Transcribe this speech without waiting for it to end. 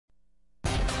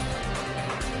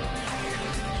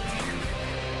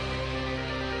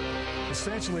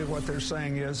Essentially what they're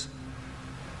saying is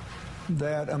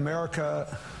that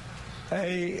America,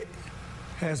 A,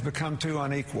 has become too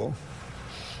unequal,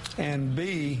 and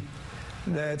B,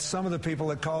 that some of the people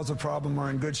that cause the problem are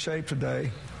in good shape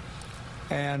today,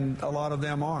 and a lot of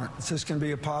them aren't. This can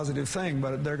be a positive thing,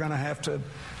 but they're going to have to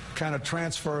kind of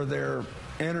transfer their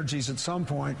energies at some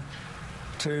point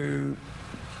to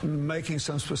making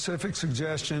some specific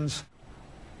suggestions.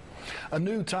 A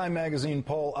new Time magazine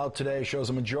poll out today shows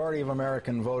a majority of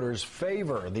American voters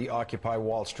favor the Occupy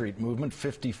Wall Street movement,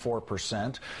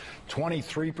 54%.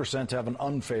 23% have an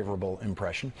unfavorable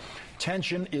impression.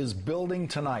 Tension is building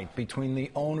tonight between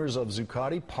the owners of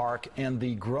Zuccotti Park and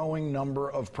the growing number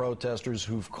of protesters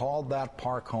who've called that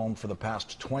park home for the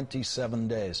past 27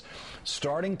 days.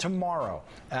 Starting tomorrow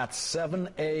at 7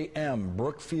 a.m.,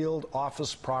 Brookfield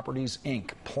Office Properties,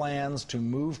 Inc. plans to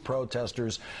move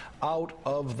protesters out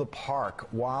of the park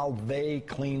while they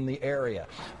clean the area.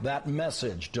 That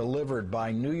message delivered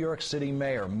by New York City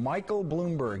Mayor Michael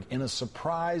Bloomberg in a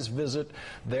surprise visit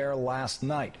there last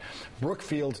night.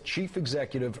 Brookfield Chief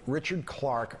Executive Richard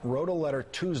Clark wrote a letter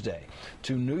Tuesday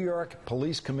to New York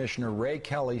Police Commissioner Ray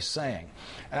Kelly saying,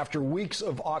 after weeks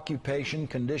of occupation,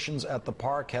 conditions at the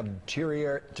park have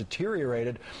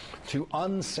deteriorated to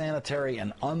unsanitary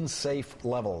and unsafe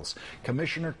levels.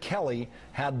 Commissioner Kelly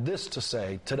had this to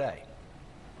say today.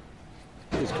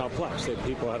 It's complex, that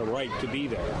people had a right to be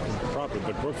there properly,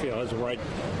 but Brookfield has a right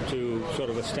to sort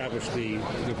of establish the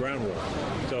groundwork.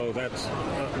 So that's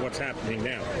what's happening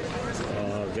now.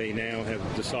 They now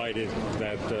have decided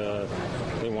that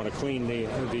they want to clean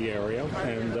the area,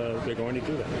 and they're going to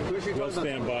do that. We'll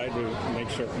stand by to make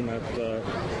certain that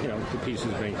the peace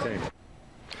is maintained.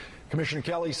 Commissioner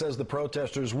Kelly says the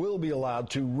protesters will be allowed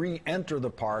to re-enter the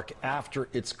park after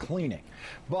its cleaning.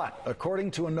 But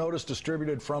according to a notice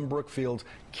distributed from Brookfield,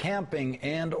 camping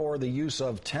and or the use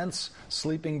of tents,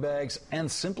 sleeping bags,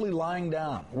 and simply lying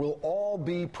down will all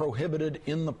be prohibited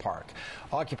in the park.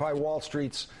 Occupy Wall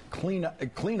Street's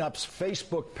Cleanup's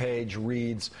Facebook page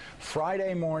reads,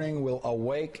 Friday morning we'll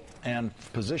awake and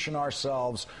position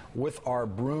ourselves with our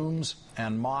brooms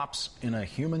and mops in a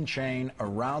human chain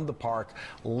around the park,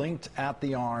 linked at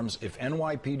the arms. If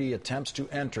NYPD attempts to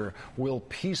enter, we'll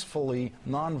peacefully,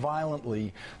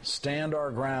 non-violently stand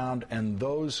our ground, and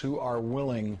those who are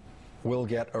willing will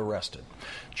get arrested.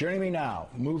 Joining me now,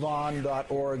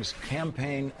 MoveOn.org's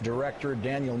campaign director,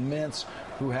 Daniel Mintz,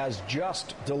 who has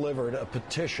just delivered a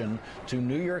petition to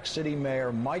New York City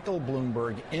Mayor Michael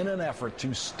Bloomberg in an effort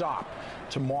to stop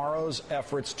tomorrow's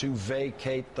efforts to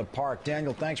vacate the park.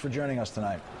 Daniel, thanks for joining us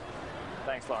tonight.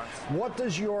 Thanks, Lawrence. What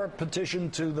does your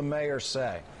petition to the mayor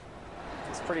say?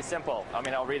 It's pretty simple. I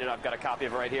mean, I'll read it. I've got a copy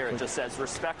of it right here. It just says,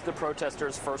 respect the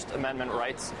protesters' First Amendment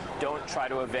rights. Don't try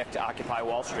to evict Occupy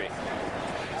Wall Street.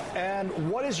 And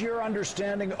what is your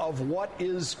understanding of what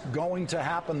is going to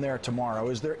happen there tomorrow?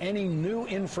 Is there any new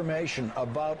information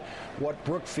about what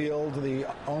Brookfield, the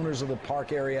owners of the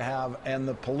park area, have, and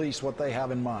the police, what they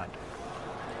have in mind?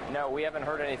 No, we haven't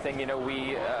heard anything. You know,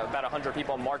 about 100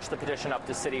 people marched the petition up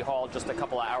to City Hall just a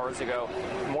couple of hours ago.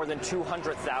 More than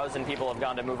 200,000 people have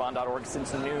gone to MoveOn.org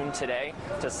since noon today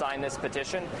to sign this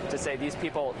petition to say these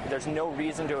people, there's no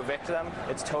reason to evict them.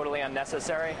 It's totally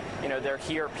unnecessary. You know, they're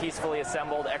here peacefully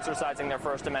assembled, exercising their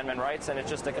First Amendment rights, and it's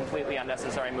just a completely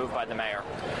unnecessary move by the mayor.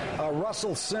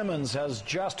 Russell Simmons has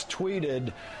just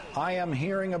tweeted, I am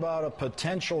hearing about a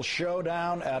potential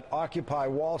showdown at Occupy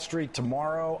Wall Street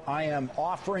tomorrow. I am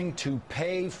offering to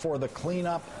pay for the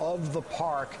cleanup of the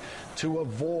park to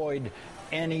avoid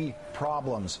any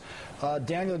problems.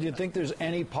 Daniel, do you think there's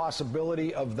any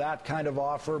possibility of that kind of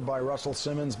offer by Russell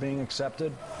Simmons being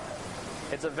accepted?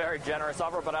 It's a very generous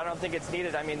offer, but I don't think it's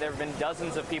needed. I mean, there have been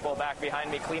dozens of people back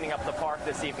behind me cleaning up the park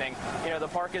this evening. You know, the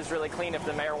park is really clean. If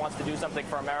the mayor wants to do something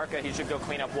for America, he should go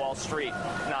clean up Wall Street,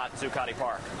 not Zuccotti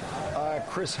Park.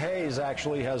 Chris Hayes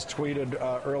actually has tweeted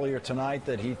earlier tonight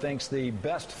that he thinks the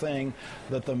best thing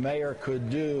that the mayor could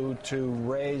do to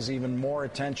raise even more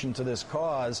attention to this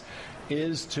cause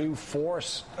is to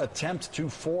attempt to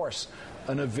force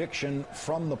an eviction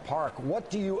from the park. What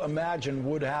do you imagine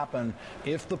would happen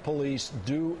if the police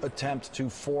do attempt to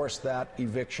force that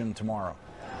eviction tomorrow?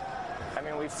 I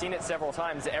mean, we've seen it several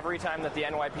times. Every time that the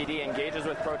NYPD engages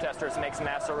with protesters, makes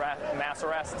mass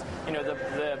arrests, you know,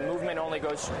 the movement only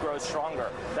grows stronger.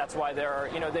 That's why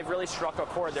they've really struck a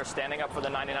chord. They're standing up for the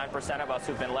 99% of us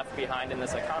who've been left behind in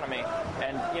this economy,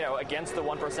 and, you know, against the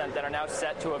 1% that are now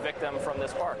set to evict them from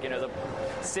this park. You know,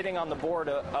 sitting on the board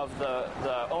of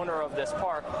the owner of this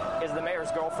park is the mayor's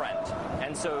girlfriend,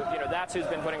 and so, you know, that's who's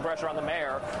been putting pressure on the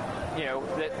mayor, you know,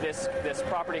 this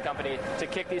property company to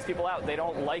kick these people out. They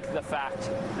don't like the fact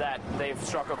that they've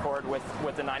struck a chord with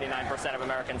the 99% of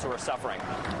Americans who are suffering.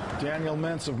 Daniel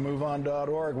Mintz of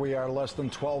MoveOn.org. We are less than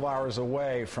 12 hours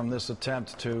away from this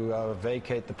attempt to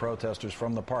vacate the protesters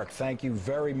from the park. Thank you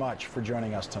very much for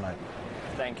joining us tonight.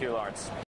 Thank you, Lawrence.